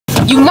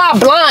You not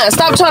blind.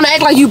 Stop trying to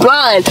act like you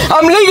blind.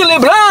 I'm legally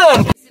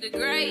blind.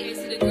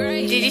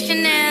 Gigi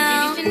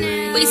Chanel,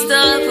 we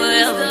stuck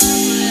forever.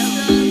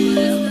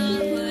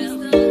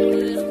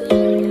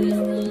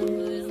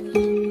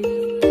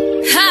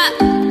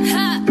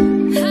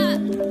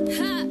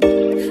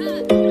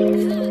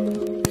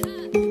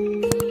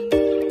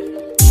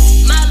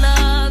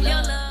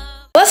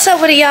 What's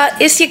up with y'all?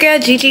 It's your girl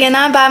Gigi and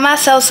I'm by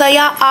myself, so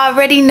y'all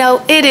already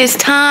know it is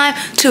time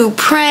to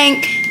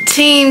prank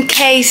Team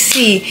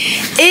KC.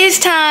 It's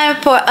time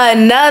for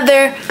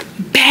another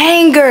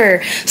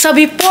banger. So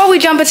before we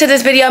jump into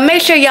this video,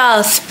 make sure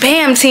y'all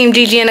spam Team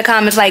Gigi in the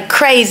comments like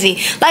crazy.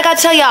 Like I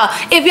tell y'all,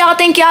 if y'all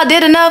think y'all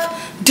did enough,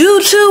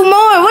 do 2 more.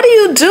 What are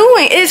you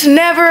doing? It's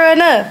never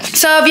enough.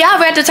 So if y'all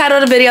read the title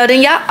of the video,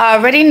 then y'all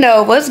already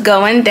know what's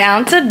going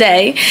down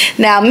today.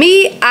 Now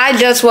me, I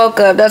just woke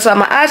up. That's why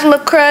my eyes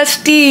look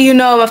crusty, you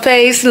know, my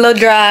face a little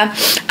dry.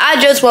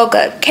 I just woke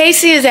up.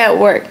 Casey is at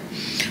work.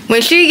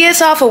 When she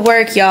gets off of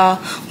work, y'all,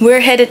 we're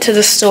headed to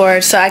the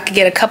store so I could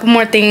get a couple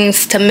more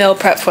things to meal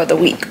prep for the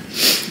week.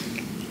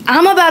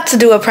 I'm about to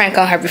do a prank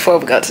on her before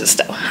we go to the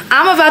store.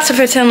 I'm about to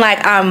pretend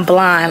like I'm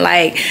blind,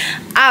 like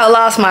I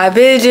lost my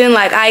vision,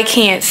 like I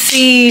can't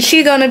see.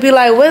 She gonna be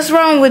like, what's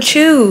wrong with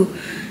you?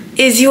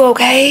 Is you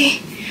okay?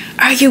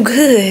 Are you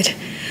good?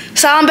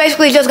 So I'm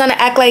basically just gonna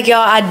act like, y'all,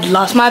 I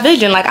lost my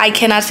vision, like I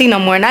cannot see no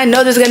more. And I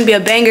know this is gonna be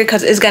a banger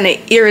because it's gonna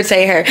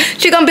irritate her.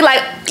 She gonna be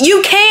like,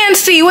 you can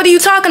see, what are you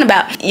talking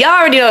about? Y'all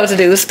already know what to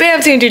do.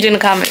 Spam Team Gigi in the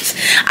comments.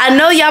 I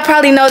know y'all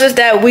probably noticed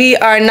that we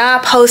are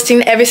not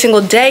posting every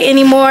single day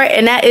anymore,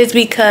 and that is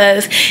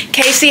because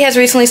KC has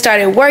recently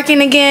started working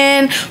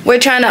again. We're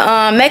trying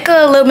to make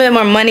a little bit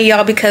more money,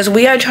 y'all, because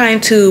we are trying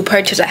to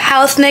purchase a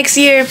house next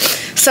year.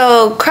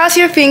 So cross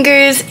your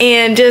fingers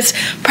and just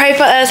pray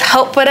for us,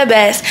 hope for the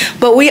best.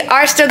 But we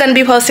are still going to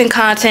be posting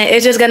content.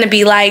 It's just going to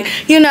be like,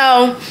 you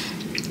know,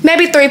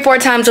 maybe 3-4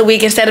 times a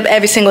week instead of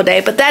every single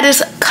day. But that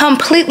is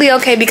completely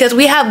okay because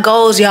we have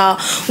goals, y'all.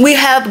 We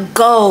have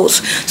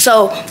goals.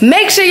 So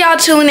make sure y'all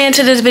tune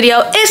into this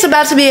video. It's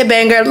about to be a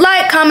banger.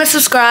 Like, comment,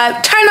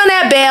 subscribe, turn on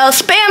that bell,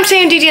 spam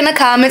Team Gigi in the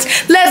comments.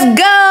 Let's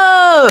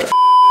go!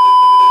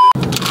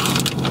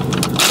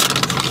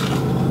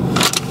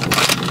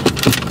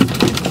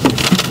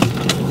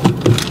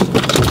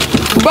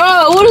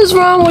 Bro, what is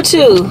wrong with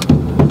you?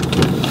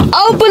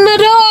 Open the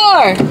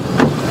door!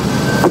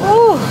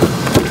 Ooh.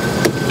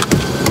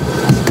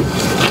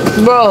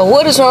 Bro,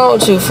 what is wrong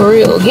with you, for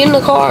real? Get in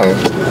the car.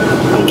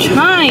 I'm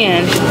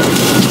trying.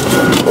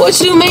 What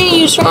you mean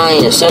you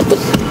trying? Shut the...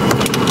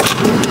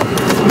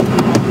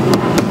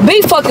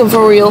 Be fucking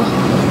for real.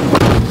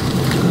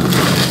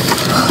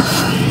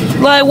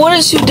 Like, what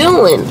is you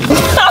doing?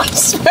 I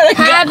swear to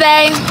Hi, God.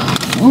 babe.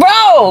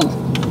 Bro!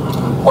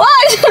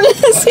 Why did you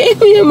just hit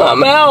me in my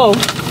mouth?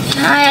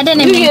 Hi, I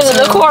didn't You mean get in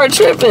the to. car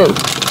tripping.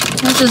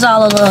 This is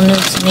all a little new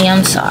to me.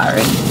 I'm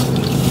sorry.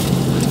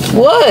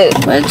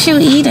 What? What you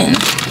eating?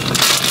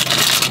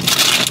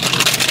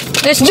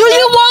 Do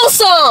you want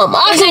some?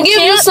 I can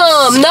give you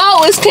some.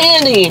 No, it's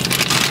candy.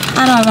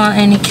 I don't want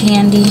any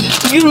candy.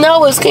 You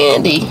know it's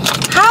candy.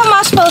 How am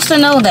I supposed to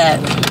know that?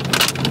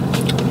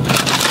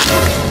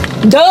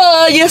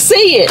 Duh, you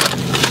see it.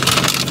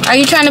 Are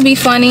you trying to be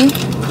funny?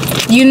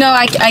 You know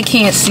I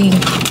can't see.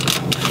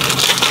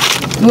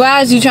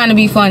 Why is you trying to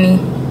be funny?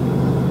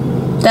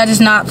 That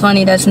is not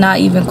funny. That's not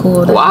even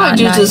cool. That's Why not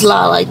did you nice. just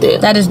lie like that?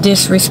 That is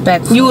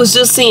disrespectful. You was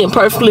just seeing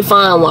perfectly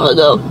fine a while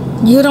ago.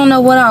 You don't know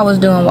what I was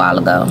doing a while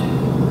ago.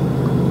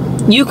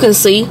 You can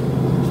see.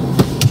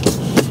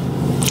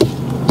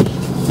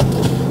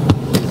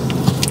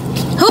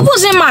 Who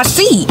was in my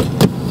seat?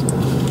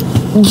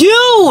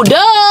 You,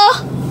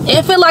 duh.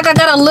 It feel like I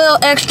got a little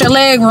extra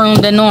leg room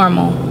than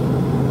normal.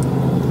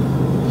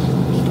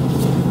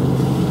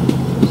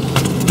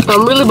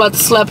 I'm really about to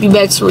slap you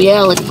back to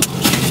reality.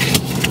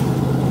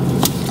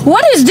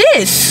 What is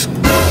this?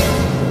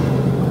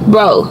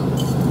 Bro.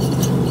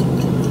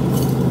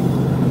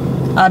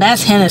 Oh,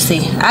 that's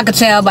Hennessy. I could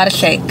tell by the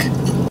shake.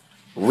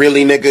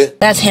 Really, nigga?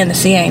 That's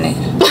Hennessy, ain't it?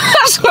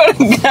 I swear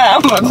to God,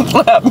 I'm gonna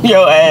slap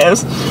your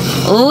ass.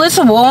 Ooh, it's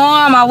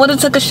warm. I would have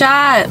took a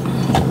shot.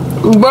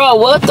 Bro,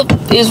 what the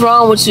is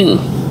wrong with you?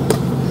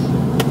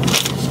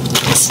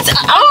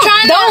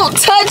 Don't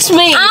touch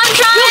me. I'm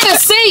trying. You can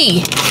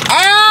see.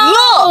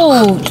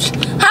 Ouch.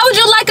 How would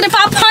you like it if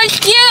I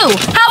punched you?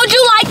 How would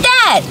you like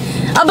that?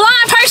 A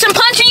blind person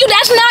punching you?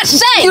 That's not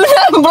safe. You're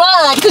not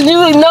blind because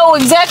you know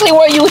exactly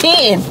where you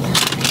hit.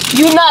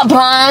 You're not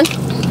blind.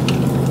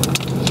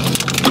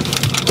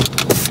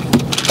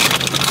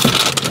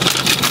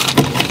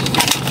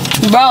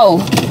 Bro.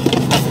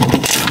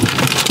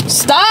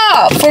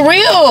 Stop. For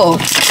real.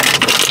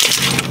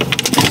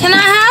 Can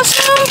I have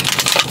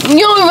some?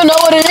 You don't even know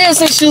what it is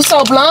since you're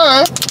so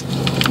blind.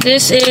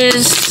 This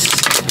is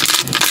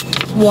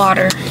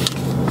water.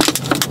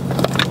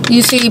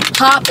 You see,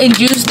 pop and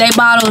juice, they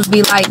bottles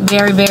be like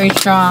very, very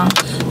strong.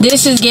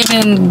 This is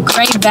giving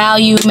great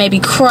value, maybe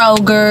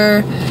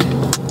Kroger,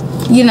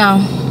 you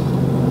know.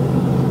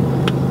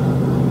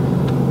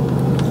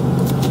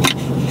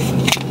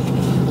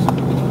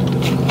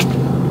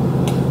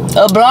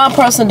 A blind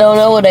person don't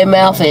know where their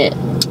mouth is.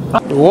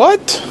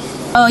 What?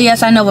 Oh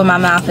yes, I know where my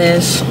mouth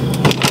is.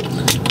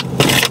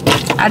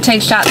 I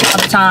take shots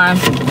all the time.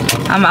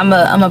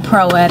 I'm a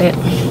pro at it.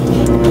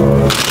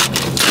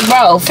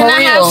 Bro, for real. Can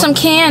I have some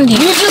candy? You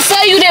just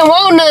say you didn't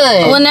want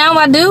none. Well, now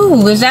I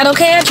do. Is that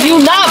okay?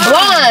 You not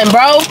blind,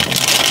 bro.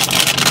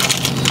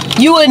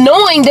 You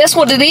annoying, that's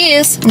what it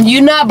is.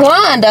 You not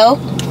blind, though.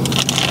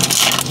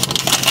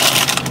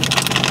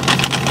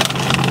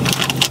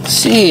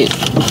 Shit.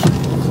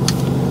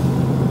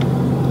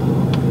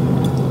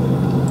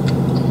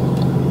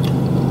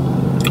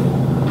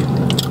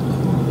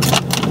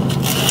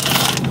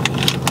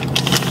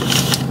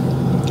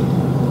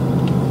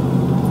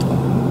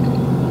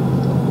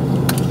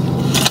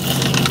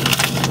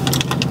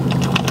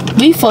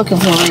 Be fucking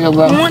for real,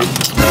 bro.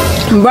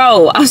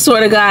 Bro, I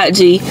swear to God,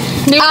 G.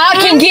 I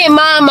can get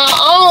mine my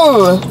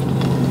own.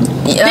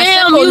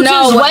 Damn, you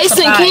just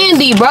wasting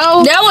candy,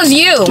 bro. That was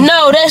you.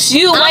 No, that's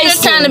you wasting. I'm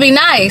just trying to be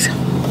nice.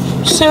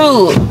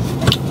 Shoot.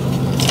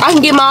 I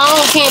can get my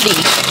own candy.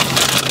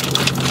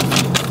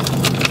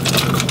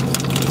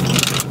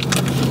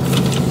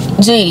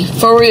 G,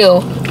 for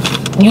real.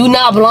 You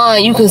not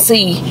blind, you can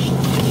see.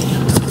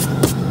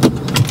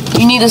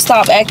 You need to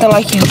stop acting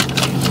like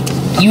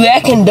you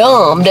acting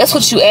dumb. That's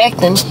what you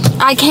acting.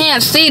 I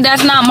can't see.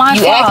 That's not my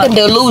fault. You acting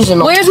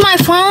delusional. Where's my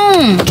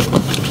phone?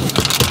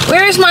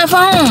 Where is my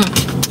phone?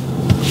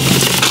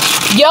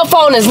 Your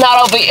phone is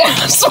not over here.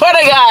 I swear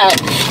to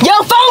God.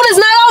 Your phone is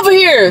not over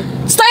here.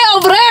 Stay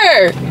over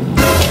there.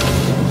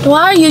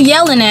 Why are you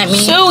yelling at me?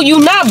 Shoot, you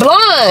not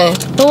blind.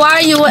 But why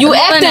are you You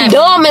acting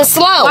dumb and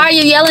slow. Why are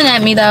you yelling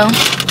at me, though?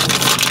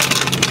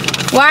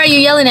 Why are you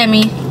yelling at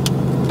me?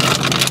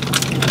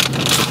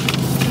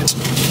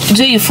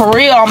 Gee, for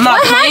real, I'm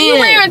not playing. What hat you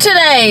wearing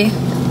today?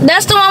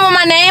 That's the one with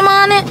my name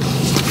on it?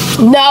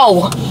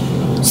 No.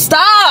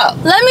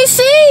 Stop. Let me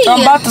see.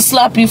 I'm about to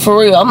slap you for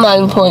real. I'm not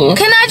even playing.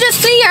 Can I just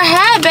see your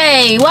hat,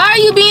 babe? Why are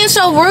you being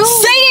so rude?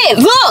 See it.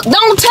 Look.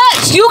 Don't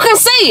touch. You can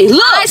see.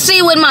 Look. I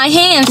see with my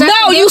hands. That's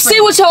no, you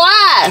see with your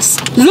eyes.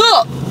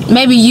 Look.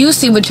 Maybe you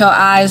see with your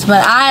eyes,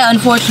 but I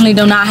unfortunately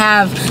do not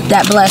have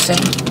that blessing.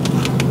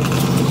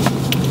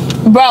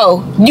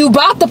 Bro, you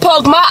about to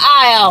poke my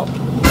eye out.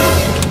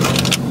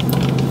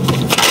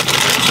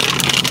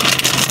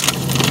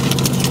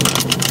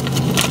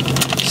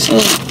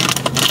 Shit.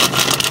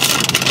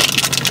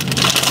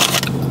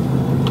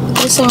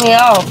 Pissing me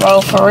off,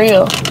 bro, for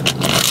real.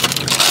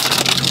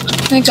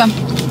 Thanks, some.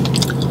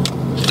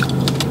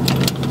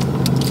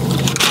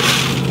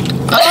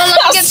 Oh, let me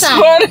get some. I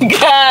swear to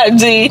God,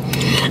 G.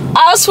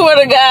 I swear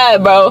to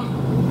God, bro.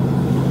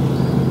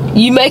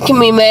 You making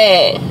me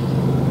mad.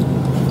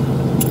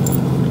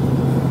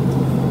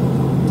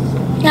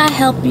 Can I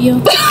help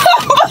you?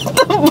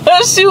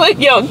 Brush you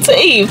in your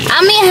teeth.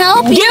 I mean,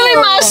 help you. Give me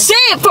my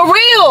shit, for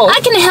real.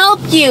 I can help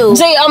you.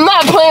 G, I'm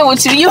not playing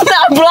with you. You're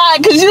not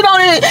blind, because you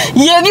don't even...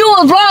 Yeah, if you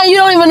was blind, you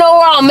don't even know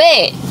where I'm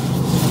at.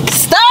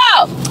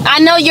 Stop. I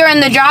know you're in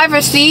the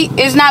driver's seat.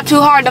 It's not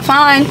too hard to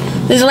find.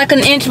 There's like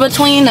an inch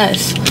between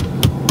us.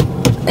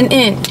 An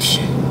inch.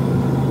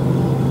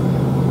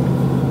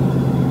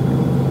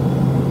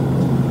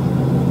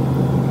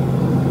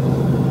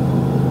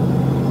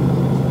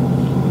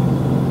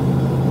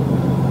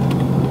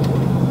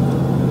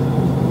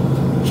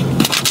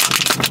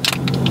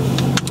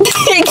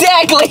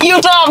 Exactly.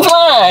 You're not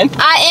blind.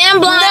 I am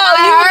blind. No,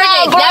 I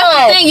heard it. blind. That's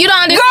the thing. You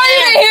don't understand. Girl, you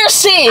didn't hear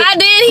shit. I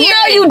did hear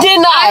No, it. you did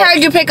not. I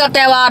heard you pick up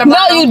that water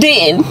bottle. No, you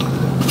didn't.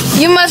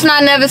 You must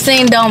not never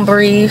seen Don't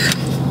Breathe.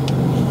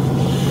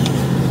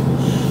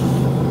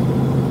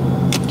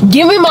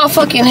 Give me my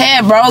fucking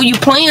hat, bro. You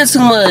playing too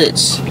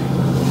much.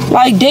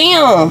 Like,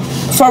 damn.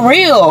 For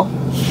real.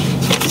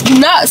 You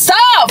not...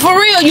 Stop. For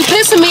real. You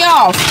pissing me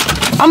off.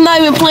 I'm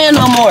not even playing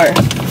no more.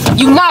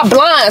 You not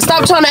blind.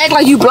 Stop trying to act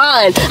like you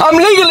blind. I'm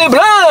legally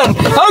blind.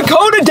 I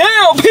hold it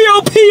down.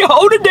 POP.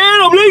 Hold it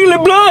down. I'm legally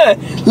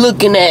blind.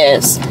 Looking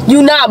ass.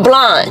 You not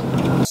blind.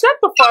 Shut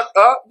the fuck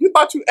up. You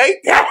thought you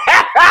ate that?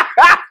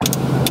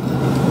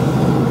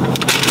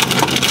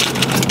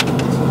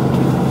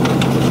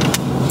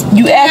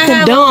 You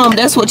acting dumb.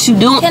 That's what you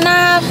doing. Can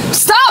I?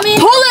 Stop pulling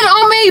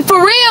on me,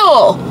 for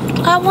real.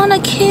 I want to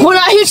kiss. When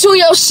I hit you in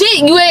your shit,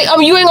 you ain't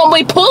gonna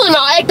be pulling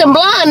or acting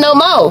blind no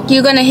more.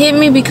 You're gonna hit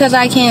me because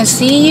I can't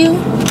see you?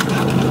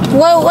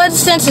 What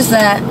sense is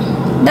that?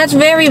 That's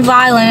very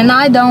violent and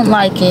I don't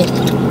like it.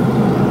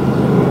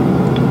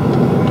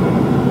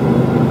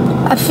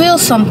 I feel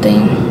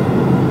something.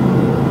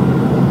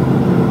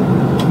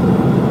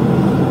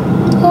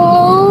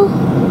 Oh.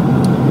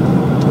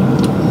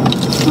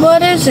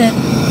 What is it?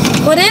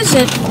 What is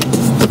it?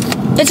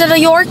 Is it a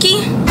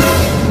Yorkie?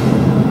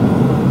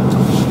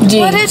 G,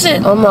 what is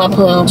it? I'm not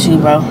playing with you,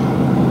 bro.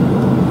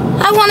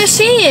 I want to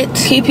see it.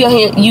 Keep your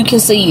hand. You can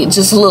see it.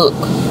 Just look.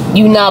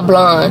 You not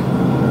blind.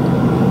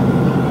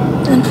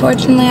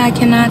 Unfortunately, I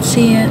cannot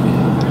see it.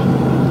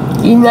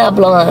 You not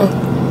blind.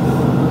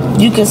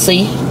 You can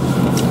see.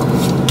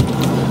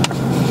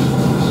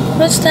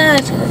 What's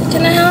that?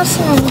 Can I have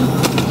some?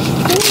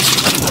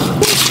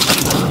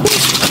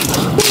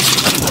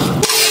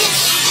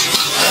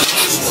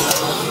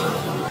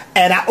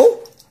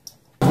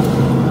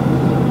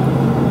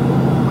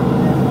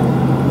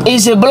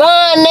 Is it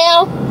blind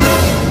now?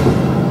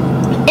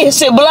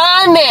 Is it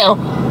blind now?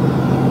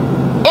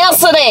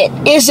 Answer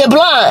that. Is it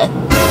blind?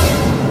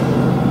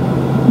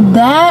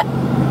 That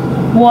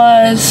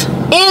was...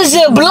 Is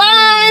it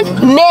blind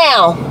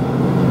now?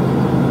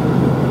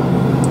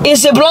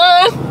 Is it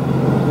blind?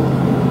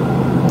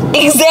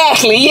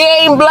 Exactly. You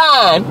ain't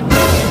blind.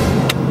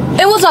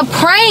 It was a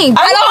prank.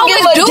 I don't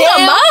give a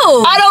damn.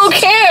 I don't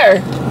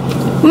care.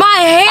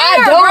 My hair, I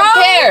don't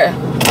care.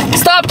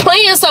 Stop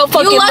playing so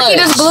fucking much. You lucky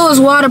this glue is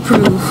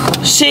waterproof.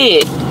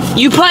 Shit.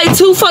 You play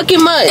too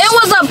fucking much. It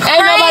was a prank.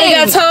 Ain't nobody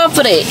got time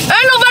for that.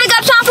 Ain't nobody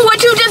got time for what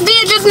you just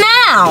did just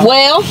now.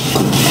 Well,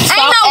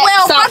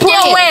 Fuck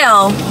your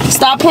well.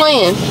 Stop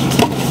playing.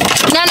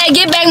 Now that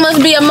get back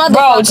must be a motherfucker.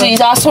 Bro, jeez,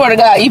 I swear to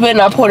God, you better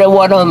not pour that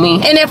water on me.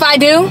 And if I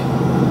do?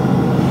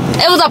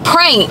 It was a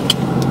prank.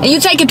 And you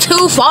take it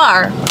too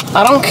far.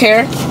 I don't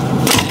care.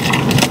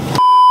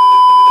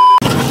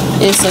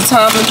 It's a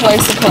time and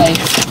place to play.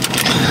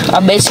 I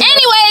bet you.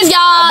 Anyways,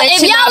 y'all,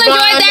 if y'all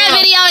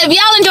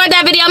enjoyed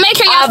that video, make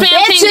sure y'all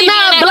spam Team GG.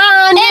 If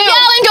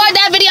y'all enjoyed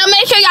that video,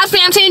 make sure y'all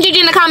spam Team GG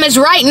in the comments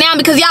right now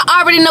because y'all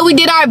already know we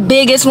did our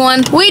biggest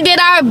one. We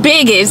did our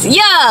biggest.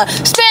 Yeah,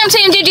 spam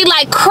Team GG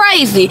like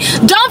crazy.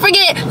 Don't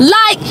forget,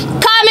 like,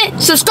 comment,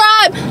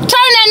 subscribe,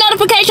 turn that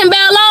notification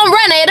bell on,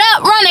 run it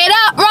up, run it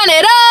up, run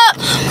it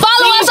up.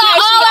 Follow us on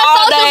all our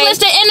socials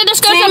listed in the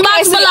description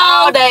box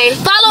below.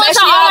 Follow us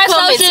on all our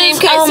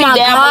socials. Oh my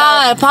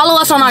God. Follow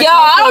us on our socials.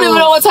 I don't even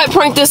know what type of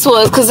prank this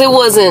was because it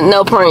wasn't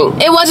no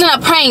prank. It wasn't a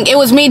prank. It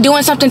was me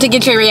doing something to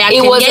get your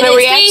reaction. It wasn't a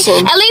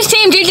reaction. At least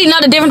Team GG know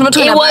the difference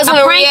between a prank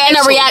and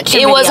a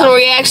reaction. It wasn't a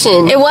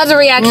reaction. It was a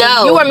reaction.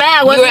 No. You were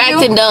mad, wasn't you? You were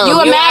acting dumb. You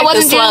were mad,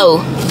 wasn't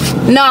slow.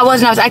 You? No, I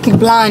wasn't. I was acting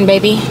blind,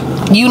 baby.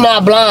 You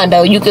not blind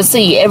though. You can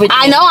see everything.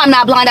 I know I'm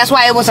not blind. That's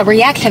why it was a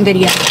reaction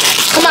video.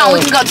 Come on,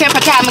 we can go tip for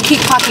time and keep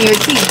talking your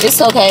teeth.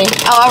 It's okay.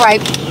 Oh, all right.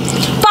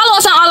 Follow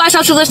us on all our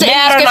social listed in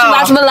the description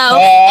box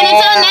below. And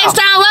until next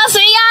time, we'll see